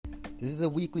This is a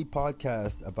weekly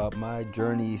podcast about my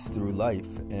journeys through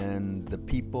life and the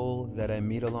people that I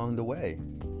meet along the way.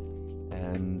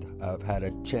 And I've had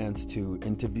a chance to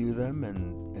interview them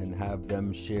and have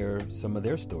them share some of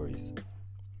their stories.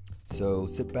 So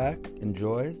sit back,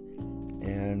 enjoy,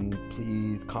 and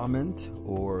please comment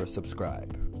or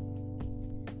subscribe.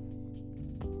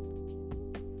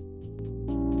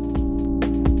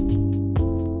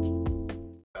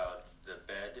 About the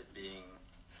bed being,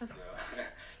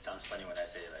 sounds funny when I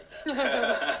say it like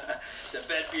that. The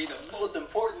bed being the most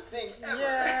important thing ever.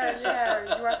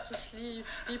 Yeah, you have to sleep,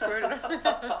 people.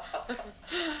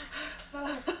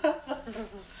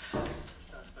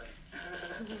 Sounds funny.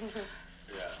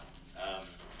 Yeah.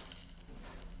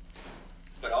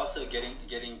 But also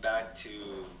getting back to,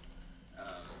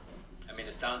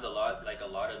 it sounds a lot like a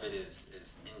lot of it is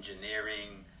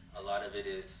engineering. A lot of it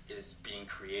is being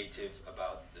creative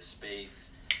about the space.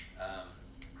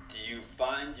 Do you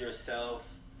find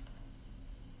yourself?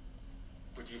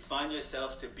 Would you find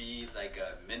yourself to be like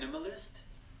a minimalist?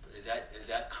 Is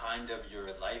that kind of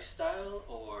your lifestyle,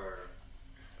 or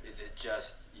is it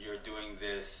just you're doing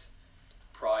this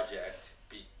project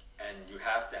and you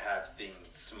have to have things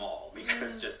small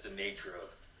because just the nature of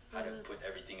how to put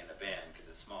everything in a van because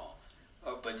it's small?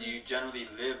 But do you generally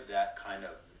live that kind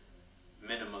of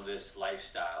minimalist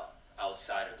lifestyle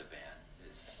outside of the van?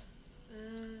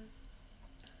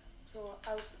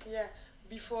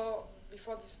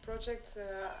 Before this project,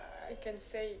 I can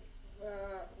say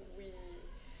we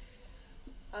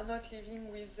are not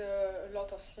living with a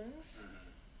lot of things,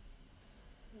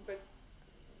 but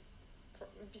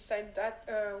beside that,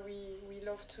 we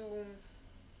love to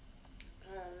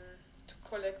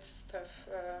collect stuff,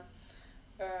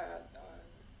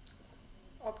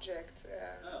 objects.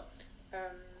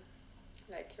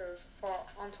 For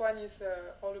Antoine is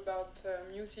all about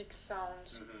music,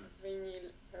 sound,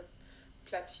 vinyl,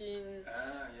 platine.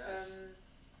 Yes.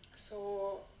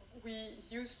 So we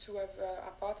used to have an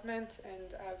apartment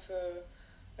and have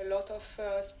a lot of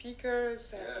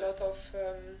speakers and a lot of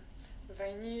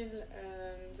vinyl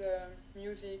and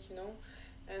music,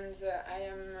 And I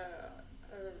am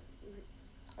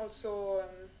also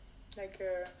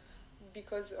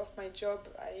because of my job,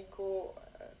 I go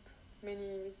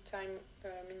many time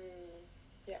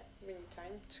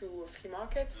to flea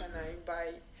markets and I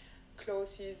buy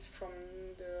clothes from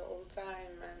the old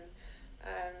time, and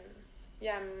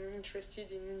I'm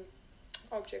interested in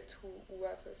objects who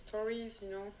have stories,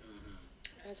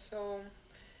 So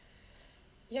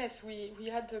yes, we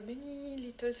had many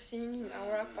little things in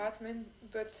our apartment,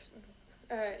 but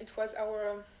it was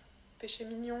our péché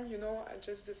mignon,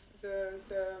 just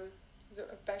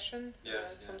the passion,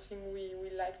 something we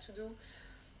like to do.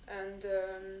 And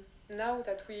now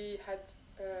that we had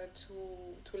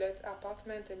to let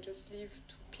apartment and just live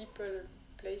to people,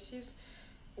 places,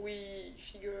 we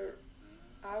figure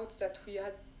out that we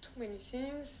had too many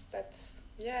things. That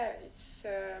it's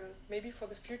maybe for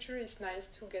the future it's nice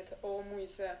to get home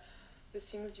with the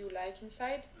things you like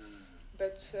inside.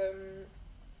 But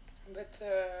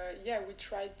we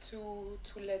tried to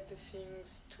let the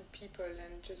things to people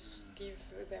and just give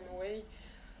them away.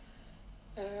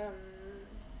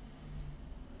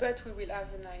 But we will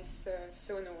have a nice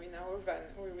sono in our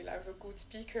van. We will have a good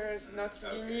speakers, not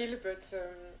vinyl, but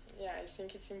I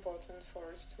think it's important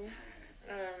for us too.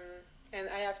 And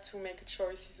I have to make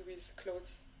choices with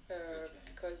clothes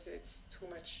because it's too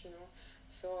much,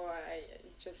 So I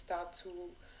just start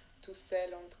to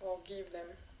sell or give them.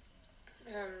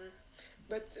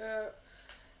 The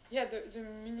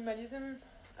minimalism,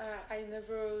 I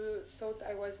never thought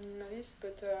I was minimalist,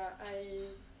 but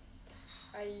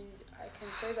I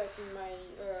can say that in my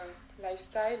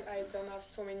lifestyle I don't have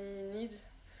so many needs.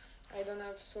 I don't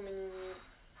have so many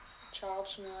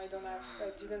charge.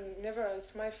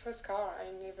 It's my first car.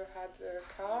 I never had a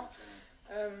car.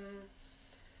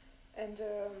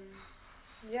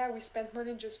 We spent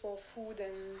money just for food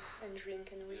and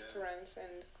drink and restaurants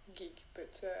and gig,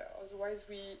 but otherwise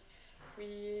we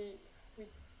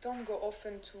don't go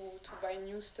often to buy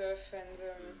new stuff, and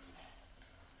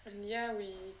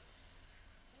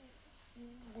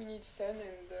we need sun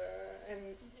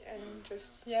and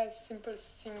just simple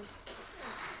things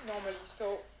normally.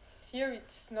 So here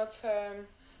it's not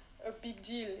a big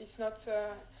deal. It's not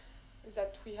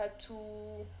that we had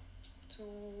to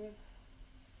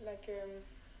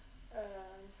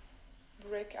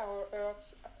break our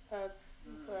earth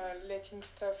letting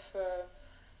stuff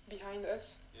behind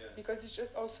us, because it's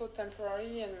just also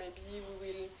temporary, and maybe we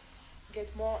will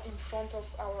get more in front of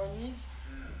our needs.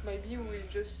 Maybe we will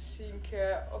just think,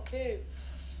 okay,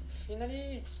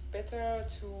 finally it's better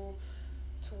to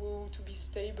to be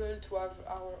stable, to have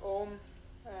our home,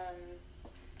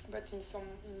 but in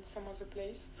some other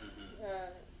place.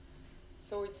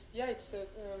 So it's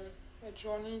a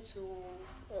journey to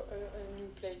a new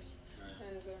place,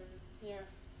 and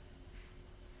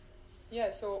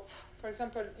So for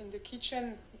example, in the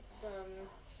kitchen,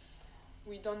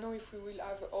 we don't know if we will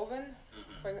have an oven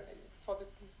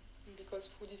because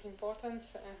food is important.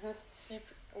 Sleep,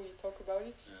 we talk about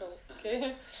it. So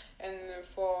okay, and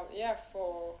for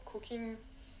cooking,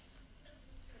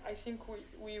 I think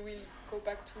we will go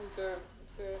back to the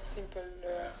simple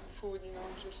food,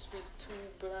 just with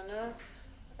 2 burner.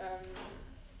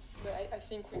 But I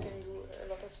think we can do a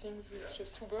lot of things with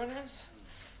just 2 burners.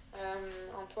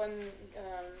 Antoine,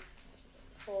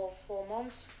 for 4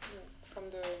 months from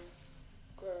the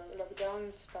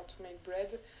lockdown, start to make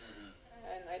bread,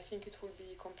 and I think it will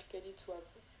be complicated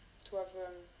to have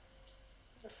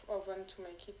an oven to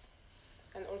make it,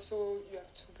 and also you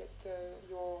have to get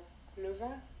your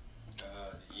levain.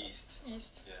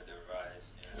 Yeast. Yeah, the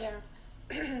rice. Yeah.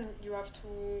 You have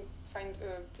to find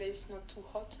a place not too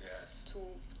hot to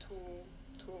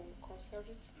conserve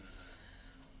it.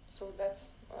 So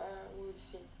that's we will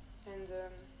see. And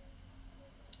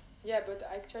but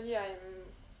actually I'm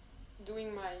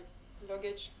doing my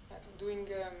luggage, doing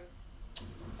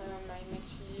my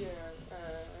messy,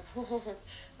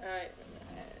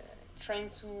 trying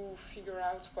to figure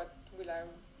out what I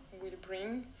will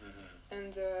bring.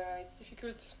 And it's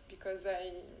difficult because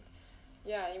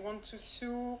I want to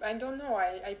sew. I don't know.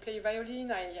 I play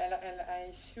violin.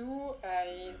 I sew.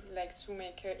 I like to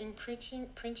make ink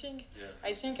printing. Yeah.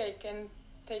 I think I can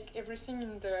take everything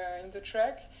in the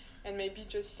truck and maybe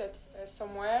just set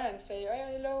somewhere and say,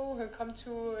 oh, hello, come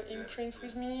to ink print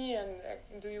with me. And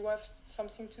do you have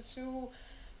something to sew?